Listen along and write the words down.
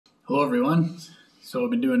Hello everyone. So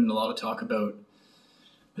I've been doing a lot of talk about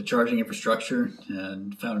the charging infrastructure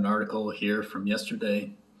and found an article here from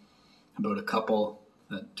yesterday about a couple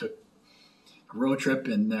that took a road trip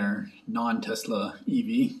in their non-Tesla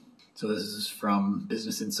EV. So this is from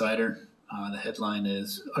Business Insider. The headline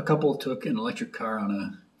is, a couple took an electric car on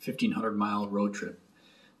a 1,500-mile road trip.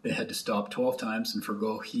 They had to stop 12 times and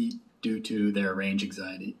forgo heat due to their range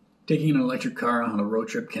anxiety. Taking an electric car on a road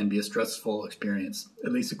trip can be a stressful experience,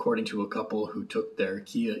 at least according to a couple who took their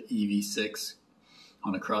Kia EV6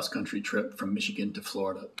 on a cross-country trip from Michigan to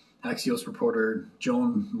Florida. Axios reporter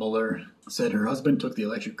Joan Muller said her husband took the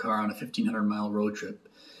electric car on a 1,500-mile road trip.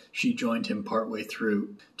 She joined him partway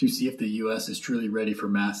through to see if the U.S. is truly ready for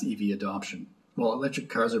mass EV adoption. While electric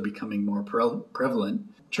cars are becoming more prevalent,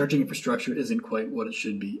 charging infrastructure isn't quite what it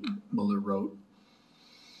should be, Muller wrote.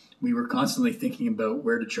 We were constantly thinking about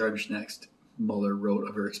where to charge next, Muller wrote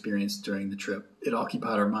of her experience during the trip. It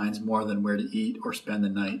occupied our minds more than where to eat or spend the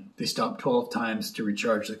night. They stopped 12 times to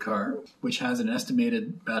recharge the car, which has an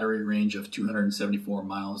estimated battery range of 274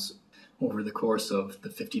 miles over the course of the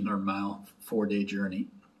 1,500-mile, 4-day journey,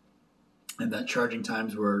 and that charging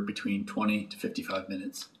times were between 20 to 55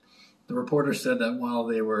 minutes. The reporter said that while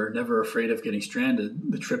they were never afraid of getting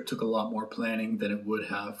stranded, the trip took a lot more planning than it would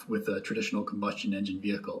have with a traditional combustion engine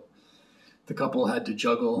vehicle. The couple had to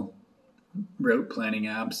juggle route planning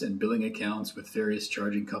apps and billing accounts with various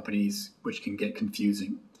charging companies, which can get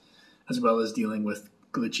confusing, as well as dealing with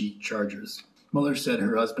glitchy chargers. Muller said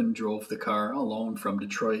her husband drove the car alone from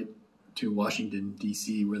Detroit to Washington,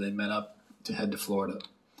 D.C., where they met up to head to Florida.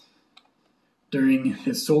 During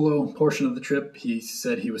his solo portion of the trip, he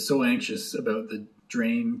said he was so anxious about the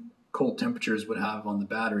drain cold temperatures would have on the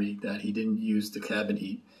battery that he didn't use the cabin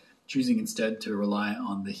heat, choosing instead to rely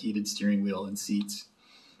on the heated steering wheel and seats.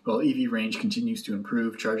 While EV range continues to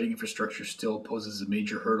improve, charging infrastructure still poses a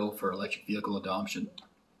major hurdle for electric vehicle adoption.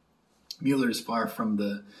 Mueller is far from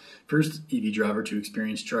the first EV driver to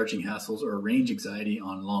experience charging hassles or range anxiety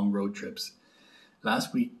on long road trips.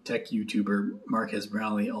 Last week, tech YouTuber Marques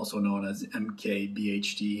Brownlee, also known as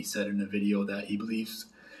MKBHD, said in a video that he believes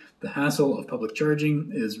the hassle of public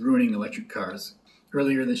charging is ruining electric cars.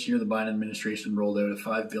 Earlier this year, the Biden administration rolled out a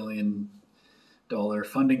 $5 billion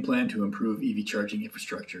funding plan to improve EV charging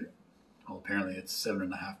infrastructure. Well, apparently it's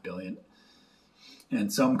 $7.5 billion.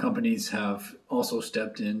 And some companies have also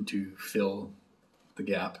stepped in to fill the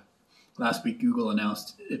gap. Last week, Google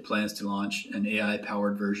announced it plans to launch an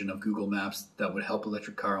AI-powered version of Google Maps that would help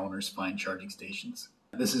electric car owners find charging stations.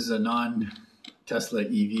 This is a non-Tesla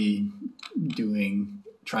EV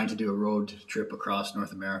trying to do a road trip across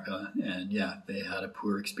North America, and yeah, they had a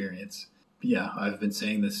poor experience. Yeah, I've been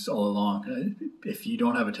saying this all along. If you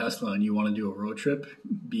don't have a Tesla and you want to do a road trip,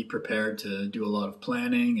 be prepared to do a lot of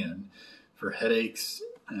planning and for headaches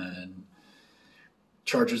and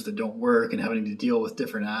chargers that don't work and having to deal with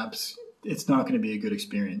different apps. It's not going to be a good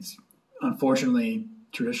experience. Unfortunately,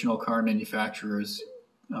 traditional car manufacturers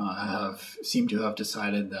seem to have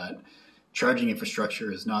decided that charging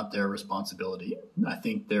infrastructure is not their responsibility. I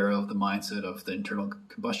think they're of the mindset of the internal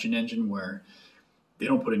combustion engine where they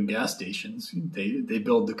don't put in gas stations. They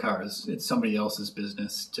build the cars. It's somebody else's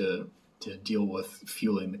business to deal with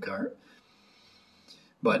fueling the car.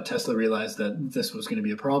 But Tesla realized that this was going to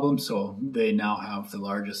be a problem, so they now have the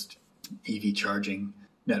largest EV charging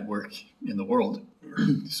network in the world.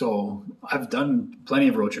 So I've done plenty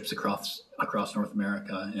of road trips across North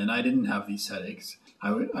America, and I didn't have these headaches.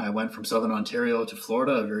 I went from Southern Ontario to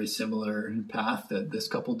Florida, a very similar path that this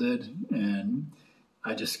couple did, and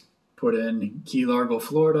I just put in Key Largo,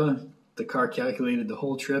 Florida. The car calculated the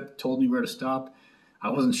whole trip, told me where to stop. I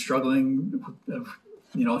wasn't struggling,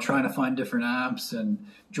 trying to find different apps and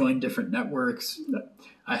join different networks.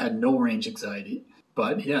 I had no range anxiety.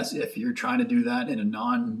 But yes, if you're trying to do that in a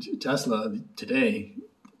non-Tesla today,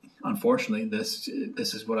 unfortunately, this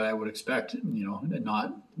is what I would expect.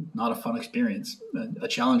 Not a fun experience, a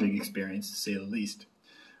challenging experience to say the least,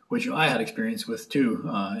 which I had experience with too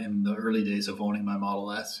in the early days of owning my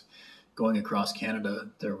Model S. Going across Canada,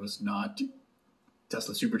 there was not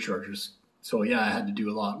Tesla superchargers, so yeah, I had to do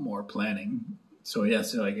a lot more planning. So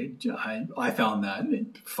yes, I found that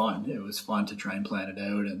fun. It was fun to try and plan it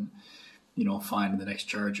out and find the next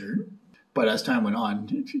charger. But as time went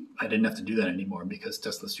on, I didn't have to do that anymore because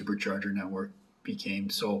Tesla supercharger network became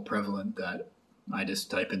so prevalent that I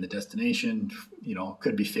just type in the destination,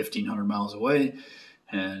 could be 1,500 miles away,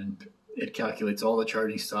 and it calculates all the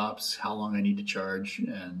charging stops, how long I need to charge,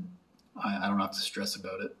 and I don't have to stress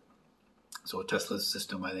about it. So Tesla's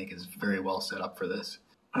system, I think, is very well set up for this.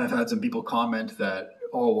 I've had some people comment that,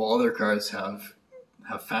 other cars have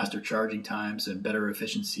have faster charging times and better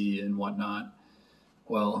efficiency and whatnot.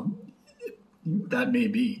 Well, that may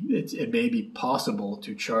be. It may be possible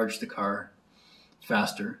to charge the car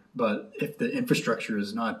faster, but if the infrastructure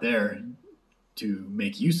is not there to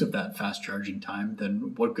make use of that fast charging time,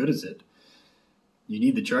 then what good is it? You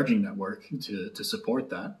need the charging network to support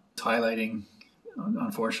that. It's highlighting,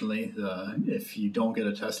 unfortunately, if you don't get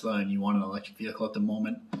a Tesla and you want an electric vehicle at the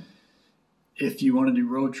moment, if you want to do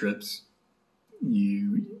road trips,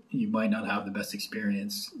 you might not have the best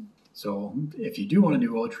experience. So if you do want to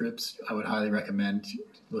do road trips, I would highly recommend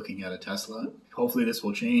looking at a Tesla. Hopefully this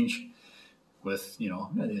will change with,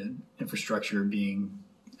 the infrastructure being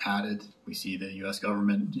added. We see the US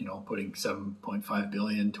government, putting $7.5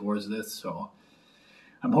 billion towards this. So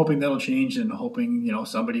I'm hoping that'll change, and hoping,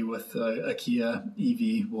 somebody with a Kia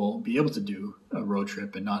EV will be able to do a road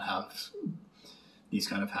trip and not have these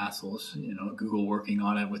kind of hassles. Google working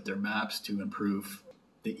on it with their maps to improve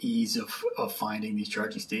the ease of finding these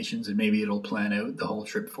charging stations, and maybe it'll plan out the whole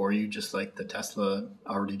trip for you, just like the Tesla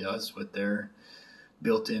already does with their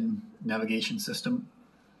built-in navigation system.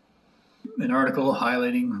 An article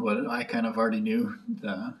highlighting what I kind of already knew: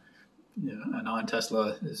 a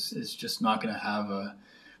non-Tesla is just not going to have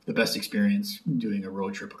the best experience doing a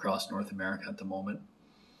road trip across North America at the moment.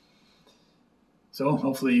 So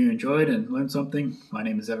hopefully you enjoyed and learned something. My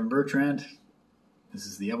name is Evan Bertrand. This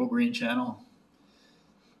is the Evergreen channel.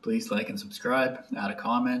 Please like and subscribe, add a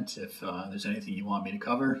comment if there's anything you want me to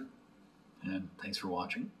cover, and thanks for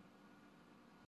watching.